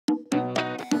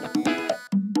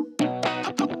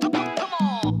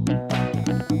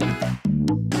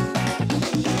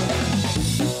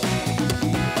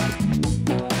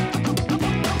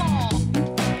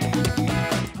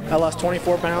lost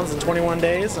 24 pounds in 21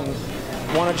 days and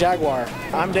won a Jaguar.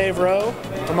 I'm Dave Rowe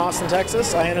from Austin,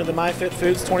 Texas. I entered the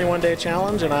MyFitFoods 21-day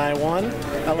challenge and I won.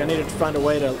 I needed to find a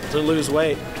way to lose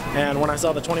weight, and when I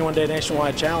saw the 21-day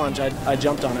nationwide challenge, I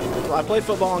jumped on it. I played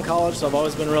football in college, so I've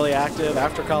always been really active.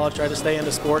 After college, tried to stay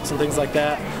into sports and things like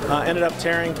that. Ended up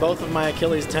tearing both of my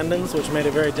Achilles tendons, which made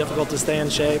it very difficult to stay in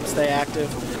shape, stay active.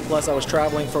 Plus, I was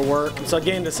traveling for work, so I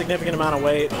gained a significant amount of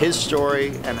weight. His story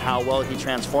and how well he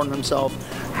transformed himself,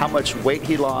 how much weight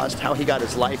he lost, how he got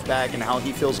his life back, and how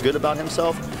he feels good about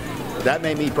himself, that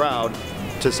made me proud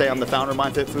to say I'm the founder of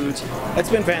MyFitFoods.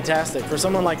 It's been fantastic. For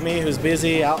someone like me who's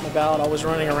busy, out and about, always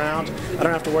running around, I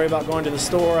don't have to worry about going to the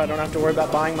store, I don't have to worry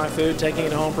about buying my food, taking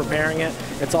it home, preparing it.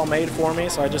 It's all made for me,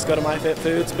 so I just go to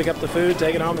MyFitFoods, pick up the food,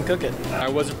 take it home and cook it. I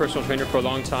was a personal trainer for a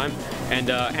long time,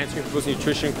 and answering people's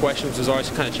nutrition questions is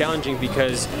always kind of challenging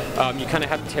because you kind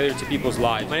of have to tailor it to people's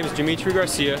lives. My name is Dimitri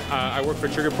Garcia. I work for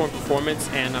Trigger Point Performance,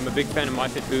 and I'm a big fan of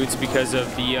MyFitFoods because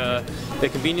of the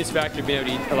convenience factor of being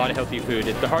able to eat a lot of healthy food.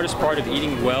 The hardest part of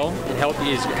eating well and healthy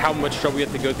is how much trouble you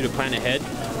have to go through to plan ahead.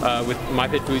 With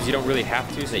MyFitFoods, you don't really have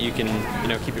to, so that you can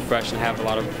keep it fresh and have a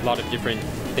lot of different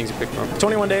things to pick from.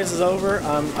 21 days is over.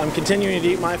 I'm continuing to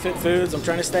eat MyFitFoods. I'm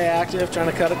trying to stay active, trying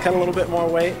to cut a little bit more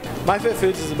weight.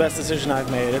 MyFitFoods is the best decision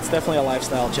I've made. It's definitely a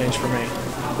lifestyle change for me.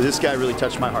 This guy really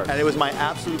touched my heart, and it was my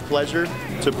absolute pleasure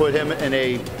to put him in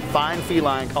a fine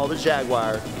feline called a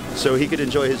Jaguar so he could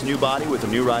enjoy his new body with a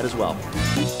new ride as well.